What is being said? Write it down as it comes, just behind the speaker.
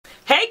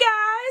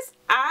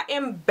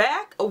am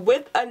back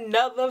with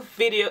another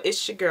video.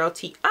 It's your girl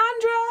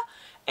Tiandra,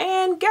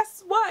 and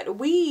guess what?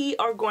 We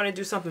are going to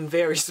do something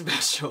very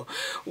special.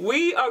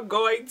 We are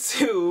going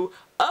to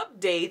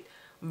update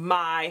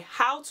my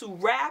how to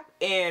wrap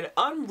and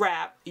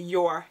unwrap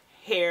your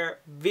hair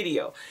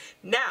video.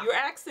 Now, you're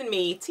asking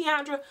me,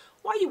 Tiandra,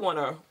 why you want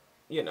to,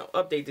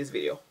 update this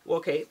video?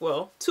 Okay,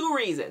 well, two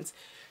reasons.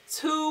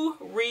 Two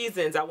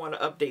reasons I want to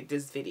update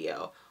this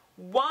video.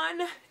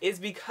 One is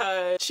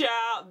because,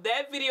 child,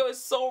 that video is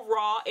so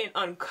raw and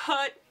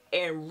uncut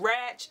and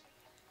ratchet.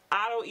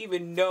 I don't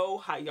even know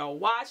how y'all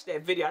watched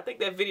that video. I think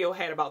that video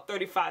had about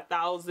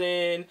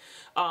 35,000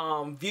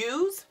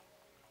 views.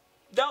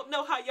 Don't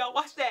know how y'all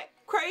watched that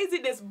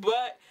craziness,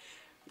 but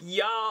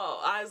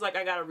y'all, I was like,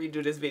 I gotta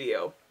redo this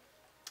video.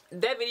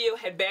 That video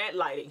had bad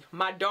lighting.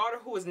 My daughter,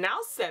 who is now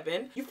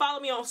 7, you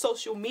follow me on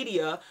social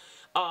media,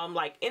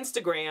 like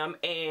Instagram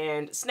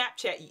and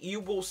Snapchat, you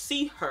will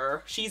see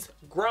her. She's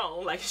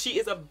grown, like she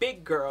is a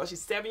big girl.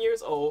 She's 7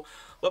 years old.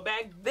 But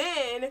back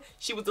then,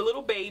 she was a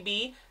little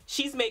baby.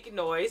 She's making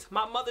noise.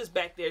 My mother's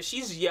back there.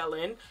 She's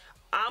yelling.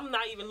 I'm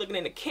not even looking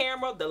in the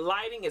camera. The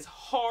lighting is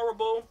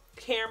horrible.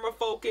 Camera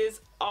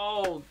focus,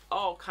 all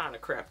kind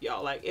of crap,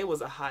 y'all. Like, it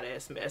was a hot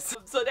ass mess.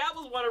 So that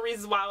was one of the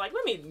reasons why, like,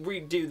 let me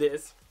redo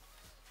this.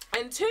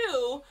 And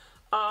two,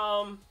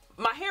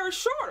 my hair is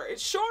shorter.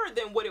 It's shorter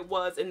than what it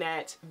was in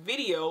that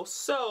video,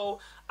 so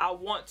I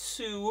want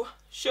to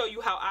show you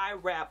how I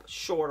wrap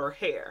shorter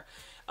hair.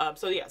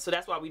 So yeah, so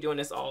that's why we're doing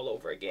this all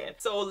over again.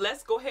 So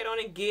let's go ahead on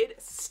and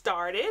get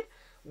started.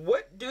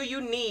 What do you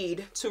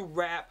need to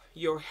wrap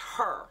your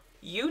hair?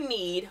 You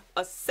need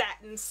a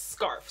satin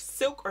scarf,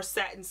 silk or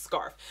satin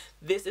scarf.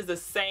 This is the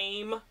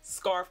same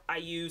scarf I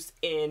used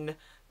in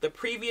the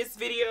previous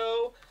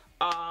video.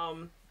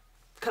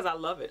 Because I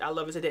love it. I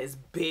love it today. It's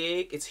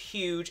big, it's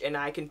huge, and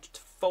I can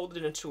fold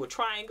it into a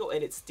triangle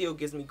and it still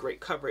gives me great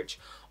coverage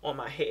on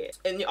my head.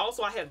 And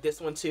also I have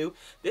this one too.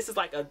 This is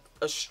like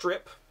a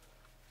strip.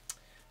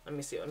 Let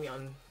me see, let me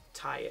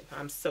untie it.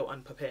 I'm so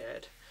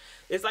unprepared.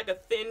 It's like a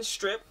thin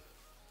strip,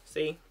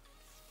 see?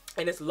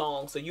 And it's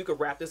long, so you could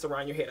wrap this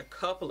around your head a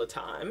couple of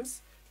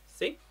times.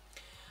 See?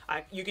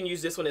 You can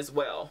use this one as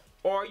well.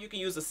 Or you can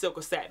use a silk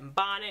or satin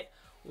bonnet.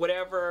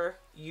 Whatever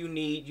you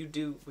need, you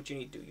do what you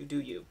need to do. You do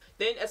you.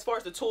 Then as far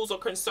as the tools are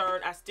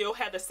concerned, I still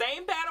have the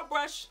same paddle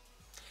brush.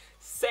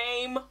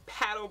 Same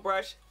paddle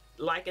brush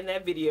like in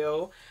that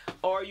video.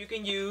 Or you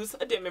can use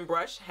a Denman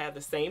brush. Have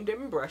the same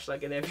Denman brush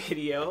like in that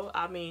video.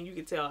 I mean, you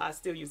can tell I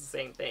still use the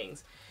same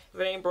things. If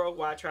it ain't broke,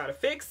 why try to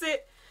fix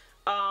it?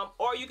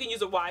 Or you can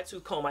use a wide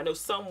tooth comb. I know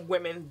some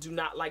women do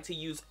not like to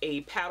use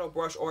a paddle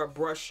brush or a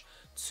brush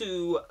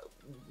to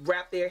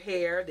wrap their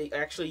hair. They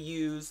actually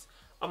use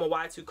a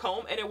wide tooth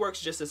comb, and it works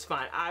just as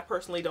fine. I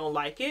personally don't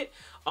like it,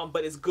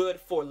 but it's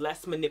good for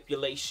less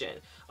manipulation,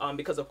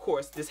 because of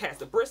course this has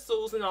the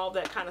bristles and all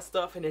that kind of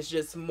stuff, and it's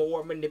just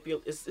more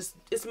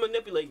it's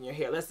manipulating your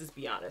hair. Let's just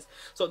be honest.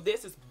 So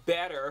this is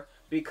better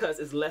because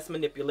it's less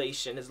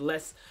manipulation. It's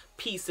less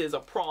pieces or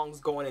prongs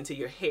going into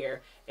your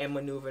hair and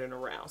maneuvering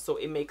around. So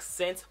it makes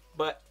sense,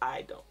 but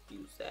I don't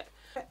use that.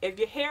 If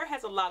your hair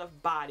has a lot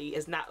of body,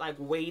 it's not like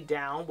weighed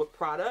down with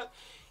product.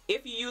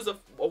 If you use a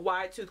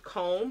wide tooth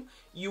comb,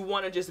 you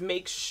want to just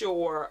make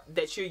sure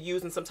that you're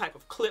using some type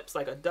of clips,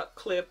 like a duck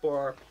clip,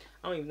 or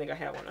I don't even think I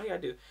have one. Oh yeah, I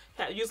do.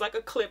 Use like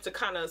a clip to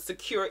kind of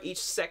secure each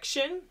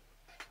section,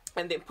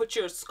 and then put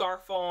your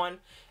scarf on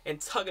and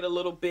tug it a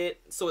little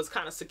bit so it's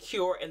kind of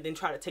secure, and then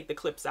try to take the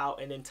clips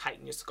out and then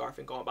tighten your scarf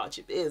and go about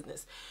your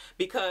business.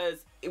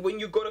 Because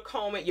when you go to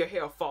comb it, your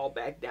hair will fall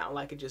back down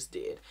like it just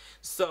did.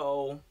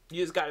 So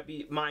you just got to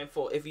be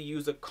mindful. If you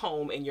use a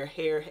comb and your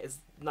hair is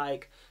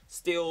like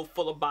still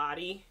full of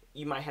body,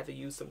 you might have to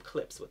use some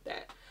clips with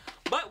that.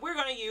 But we're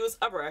going to use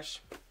a brush.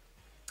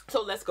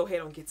 So let's go ahead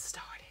and get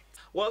started.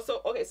 Well,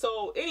 so okay,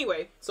 so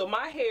anyway, so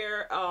my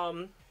hair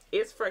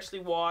is freshly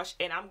washed,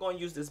 and I'm going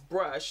to use this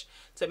brush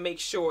to make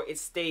sure it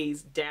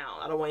stays down.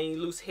 I don't want any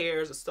loose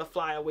hairs or stuff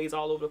flyaways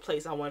all over the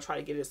place. I want to try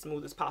to get it as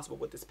smooth as possible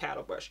with this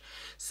paddle brush.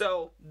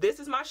 So this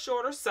is my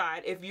shorter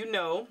side. If you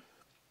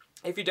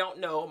don't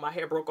know, my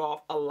hair broke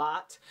off a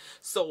lot.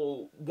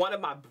 So one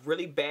of my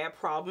really bad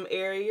problem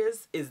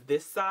areas is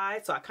this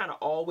side. So I kind of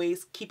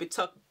always keep it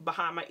tucked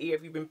behind my ear.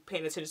 If you've been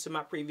paying attention to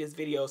my previous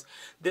videos,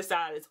 this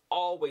side is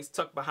always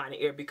tucked behind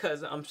the ear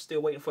because I'm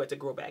still waiting for it to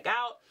grow back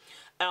out.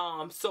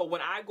 So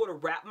when I go to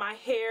wrap my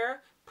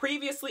hair,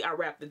 previously I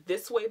wrapped it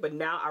this way, but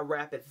now I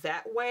wrap it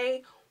that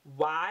way.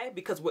 Why?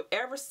 Because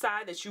whatever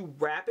side that you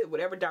wrap it,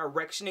 whatever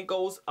direction it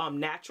goes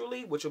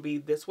naturally, which will be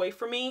this way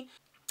for me,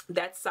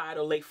 that side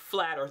will lay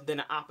flatter than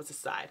the opposite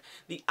side.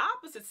 The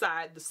opposite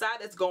side, the side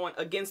that's going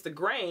against the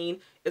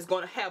grain, is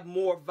going to have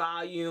more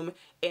volume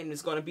and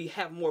it's going to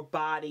have more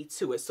body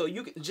to it. So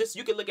you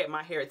can look at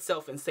my hair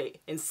itself and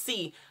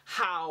see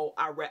how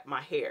I wrap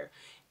my hair,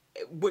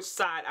 which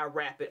side I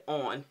wrap it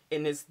on.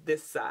 And this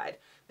side.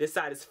 This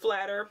side is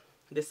flatter.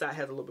 This side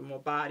has a little bit more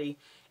body.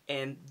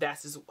 And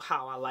that's just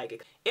how I like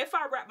it. If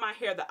I wrap my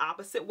hair the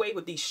opposite way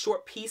with these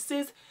short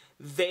pieces,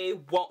 they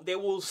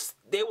will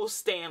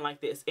stand like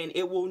this, and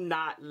it will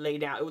not lay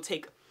down. It will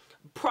take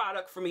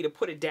product for me to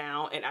put it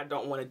down, and I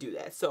don't want to do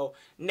that. So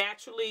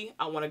naturally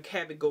I want to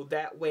have it go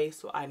that way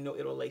so I know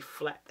it'll lay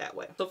flat that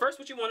way. So first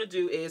what you want to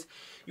do is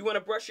you want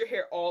to brush your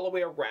hair all the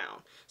way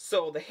around.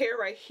 So the hair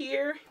right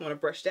here, you want to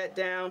brush that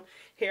down.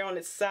 Hair on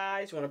its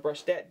sides, you want to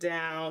brush that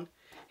down.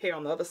 Hair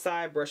on the other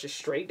side, brush it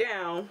straight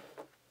down.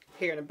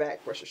 Hair in the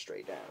back, brush it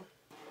straight down.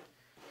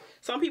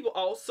 Some people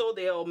also,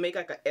 they'll make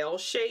like a L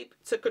shape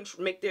to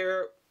make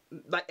their,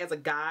 like as a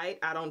guide.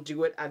 I don't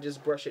do it. I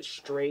just brush it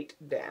straight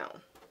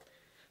down.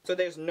 So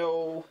there's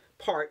no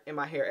part in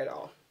my hair at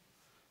all.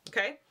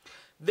 Okay?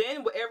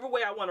 Then whatever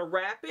way I want to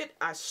wrap it,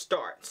 I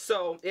start.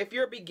 So if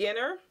you're a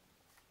beginner,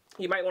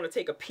 you might want to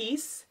take a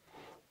piece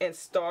and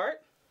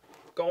start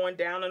going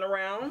down and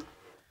around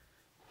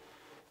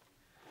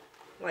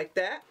like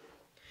that.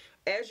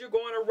 As you're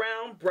going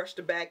around, brush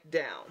the back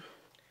down.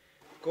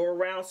 Go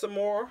around some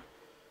more,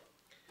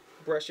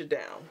 brush it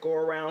down. Go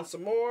around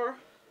some more,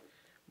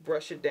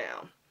 brush it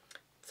down.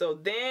 So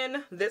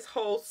then this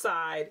whole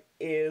side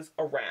is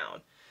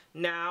around.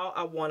 Now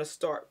I want to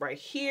start right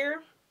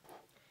here.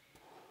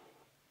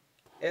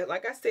 And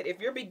like I said, if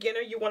you're a beginner,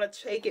 you want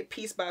to take it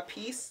piece by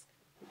piece.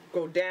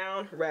 Go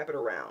down, wrap it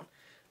around.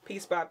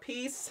 Piece by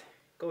piece,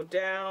 go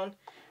down,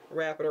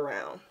 wrap it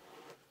around.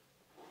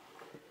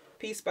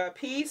 Piece by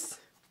piece,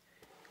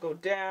 go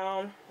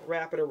down,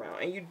 wrap it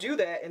around. And you do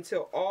that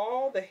until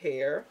all the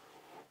hair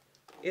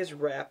is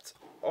wrapped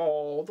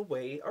all the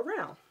way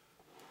around.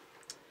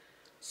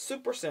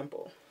 Super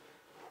simple.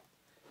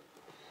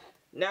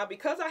 Now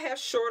because I have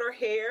shorter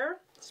hair,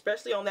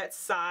 especially on that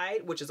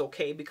side, which is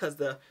okay because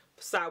the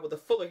side with the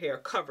fuller hair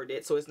covered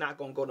it, so it's not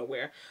going to go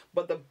nowhere.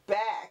 But the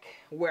back,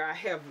 where I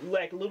have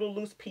like little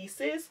loose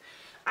pieces,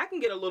 I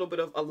can get a little bit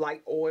of a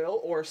light oil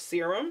or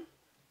serum,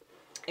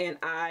 and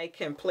I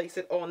can place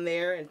it on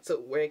there and so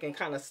where it can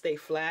kind of stay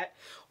flat.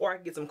 Or I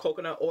can get some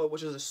coconut oil,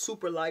 which is a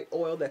super light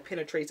oil that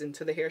penetrates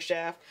into the hair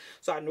shaft,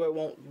 so I know it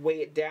won't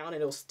weigh it down and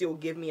it'll still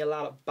give me a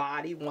lot of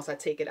body once I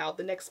take it out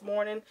the next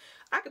morning.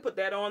 I can put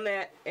that on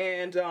that,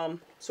 and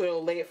so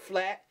it'll lay it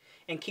flat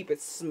and keep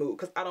it smooth,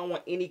 because I don't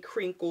want any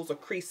crinkles or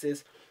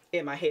creases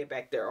in my head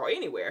back there or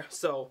anywhere.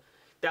 So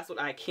that's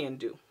what I can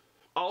do.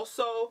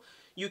 Also,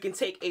 you can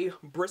take a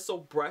bristle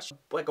brush,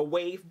 like a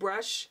wave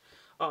brush,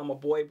 a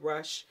boy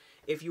brush,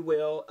 if you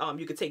will.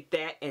 You can take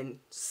that and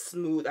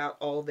smooth out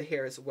all of the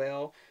hair as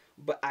well,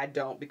 but I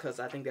don't, because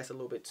I think that's a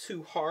little bit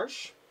too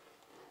harsh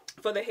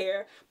for the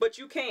hair. But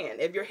you can,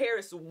 if your hair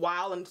is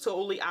wild and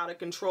totally out of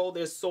control,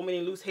 there's so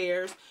many loose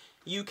hairs,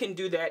 you can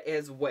do that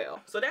as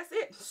well. So that's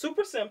it.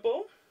 Super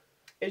simple.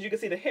 As you can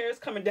see, the hair is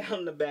coming down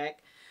in the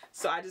back,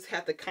 so I just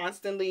have to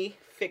constantly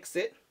fix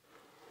it.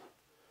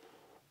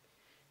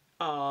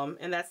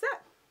 And that's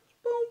that.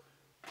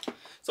 Boom.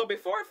 So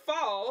before it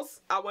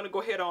falls, I want to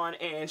go ahead on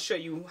and show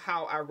you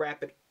how I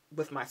wrap it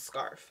with my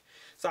scarf.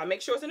 So I make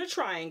sure it's in a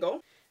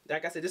triangle.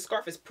 Like I said, this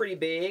scarf is pretty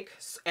big,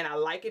 and I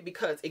like it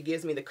because it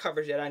gives me the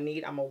coverage that I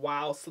need. I'm a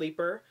wild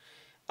sleeper,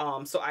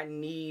 so I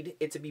need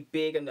it to be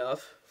big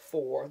enough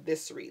for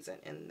this reason.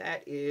 And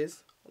that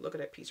is, look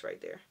at that piece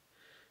right there.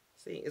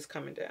 See, it's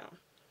coming down.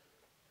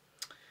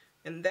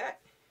 And that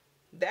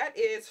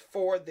is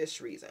for this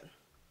reason.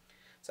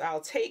 So I'll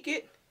take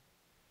it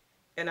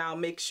and I'll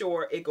make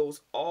sure it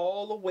goes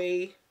all the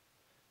way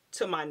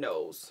to my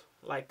nose,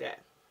 like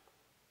that.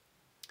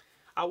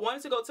 I want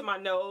it to go to my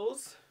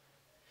nose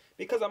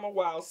because I'm a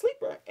wild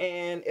sleeper.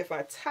 And if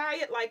I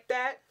tie it like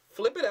that,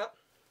 flip it up,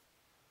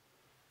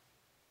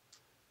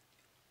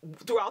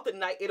 throughout the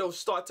night it'll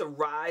start to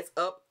rise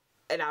up,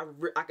 and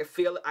I can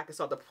feel it. I can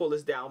start to pull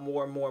this down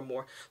more and more and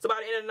more. So by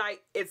the end of the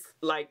night, it's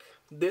like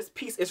this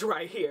piece is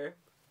right here,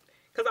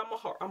 because I'm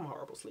a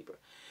horrible sleeper.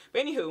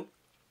 But anywho,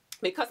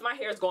 because my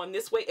hair is going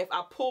this way, if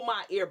I pull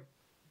my ear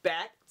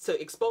back to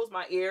expose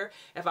my ear,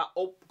 if I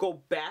go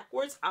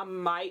backwards, I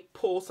might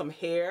pull some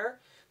hair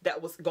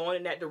that was going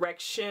in that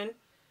direction.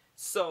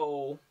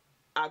 So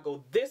I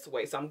go this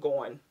way, so I'm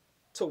going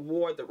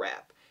toward the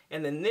wrap.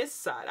 And then this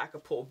side I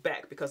can pull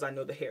back because I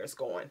know the hair is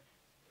going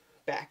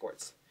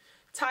backwards.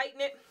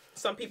 Tighten it.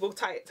 Some people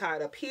tie it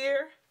up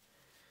here.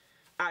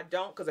 I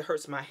don't, because it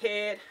hurts my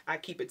head. I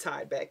keep it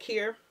tied back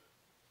here.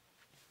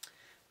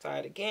 Tie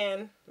it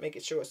again,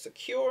 making sure it's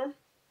secure.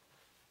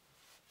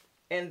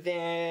 And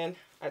then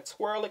I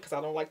twirl it because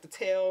I don't like the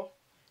tail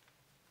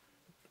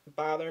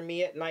bothering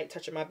me at night,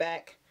 touching my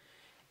back.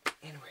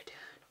 And we're done.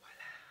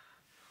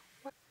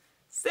 Voila.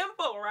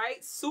 Simple,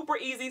 right? Super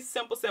easy,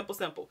 simple, simple,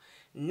 simple.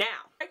 Now,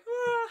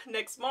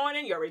 next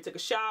morning, you already took a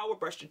shower,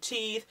 brushed your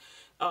teeth,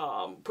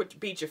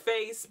 beat your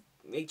face,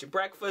 ate your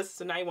breakfast.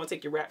 So now you want to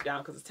take your wrap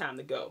down because it's time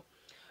to go.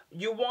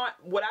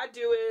 What I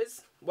do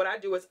is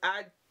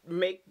I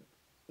make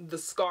the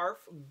scarf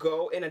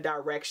go in a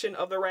direction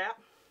of the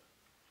wrap,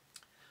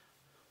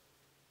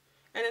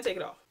 and then take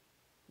it off.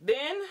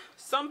 Then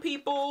some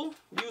people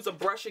use a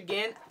brush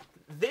again.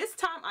 This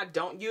time I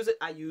don't use it.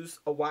 I use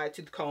a wide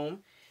tooth comb,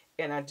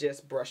 and I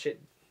just brush it.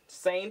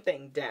 Same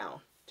thing, down.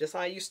 Just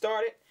how you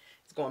started.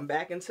 It's going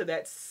back into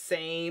that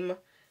same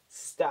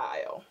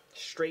style.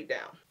 Straight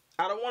down.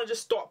 I don't want to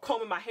just start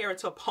combing my hair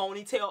into a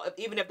ponytail,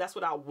 even if that's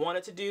what I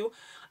wanted to do.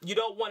 You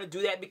don't want to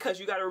do that because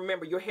you got to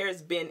remember your hair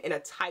has been in a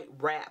tight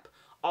wrap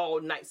all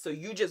night. So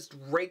you just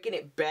raking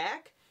it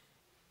back,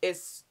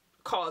 it's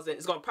going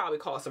to probably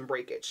cause some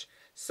breakage.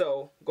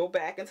 So go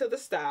back into the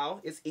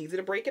style. It's easy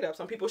to break it up.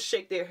 Some people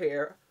shake their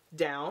hair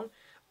down,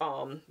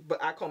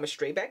 but I comb it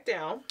straight back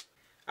down.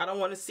 I don't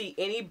want to see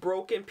any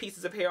broken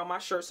pieces of hair on my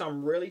shirt, so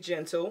I'm really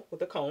gentle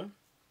with the comb.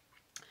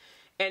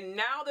 And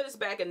now that it's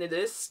back into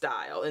this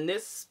style, in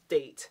this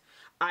state,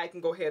 I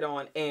can go ahead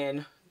on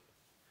and,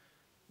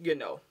 you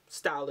know,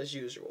 style as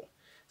usual.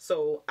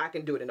 So I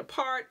can do it in the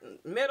part,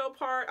 middle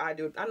part. I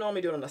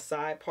normally do it on the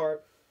side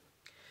part.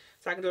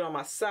 So I can do it on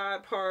my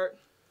side part.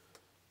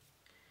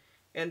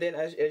 And then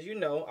as you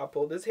know, I'll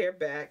pull this hair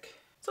back.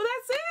 So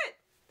that's it.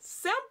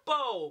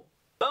 Simple.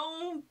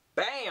 Boom,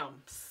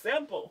 bam.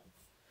 Simple.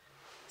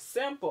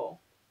 Simple.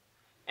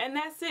 And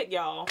that's it,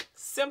 y'all.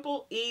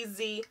 Simple,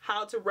 easy,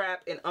 how to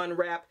wrap and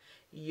unwrap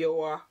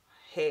your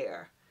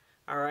hair.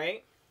 All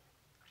right.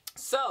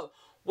 So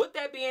with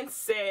that being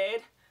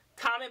said,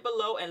 comment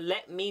below and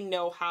let me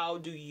know, how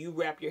do you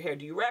wrap your hair?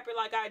 Do you wrap it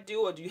like I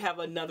do, or do you have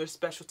another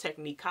special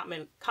technique?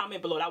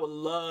 Comment below. I would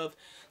love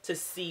to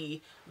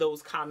see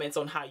those comments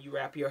on how you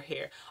wrap your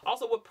hair.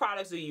 Also, what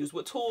products do you use?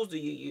 What tools do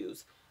you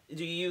use?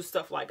 Do you use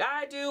stuff like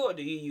I do, or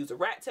do you use a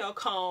rat tail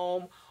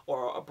comb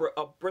or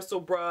a bristle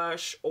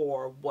brush,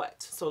 or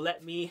what? So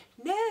let me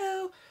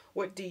know,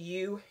 what do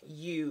you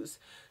use?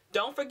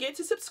 Don't forget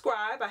to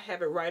subscribe. I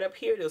have it right up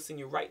here. It'll send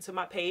you right to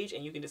my page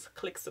and you can just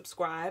click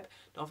subscribe.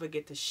 Don't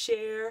forget to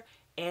share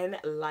and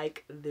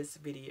like this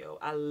video.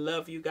 I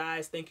love you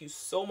guys. Thank you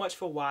so much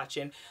for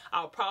watching.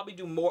 I'll probably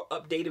do more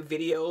updated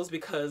videos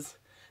because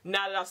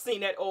now that I've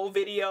seen that old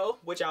video,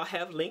 which I'll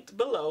have linked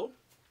below,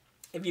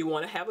 if you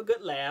want to have a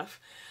good laugh,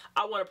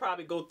 I want to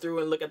probably go through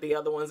and look at the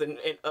other ones and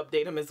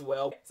update them as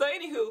well. So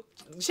anywho,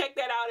 check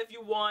that out if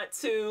you want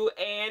to.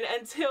 And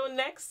until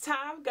next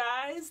time,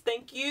 guys,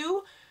 thank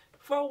you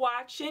for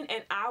watching,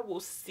 and I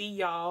will see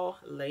y'all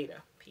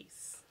later.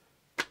 Peace.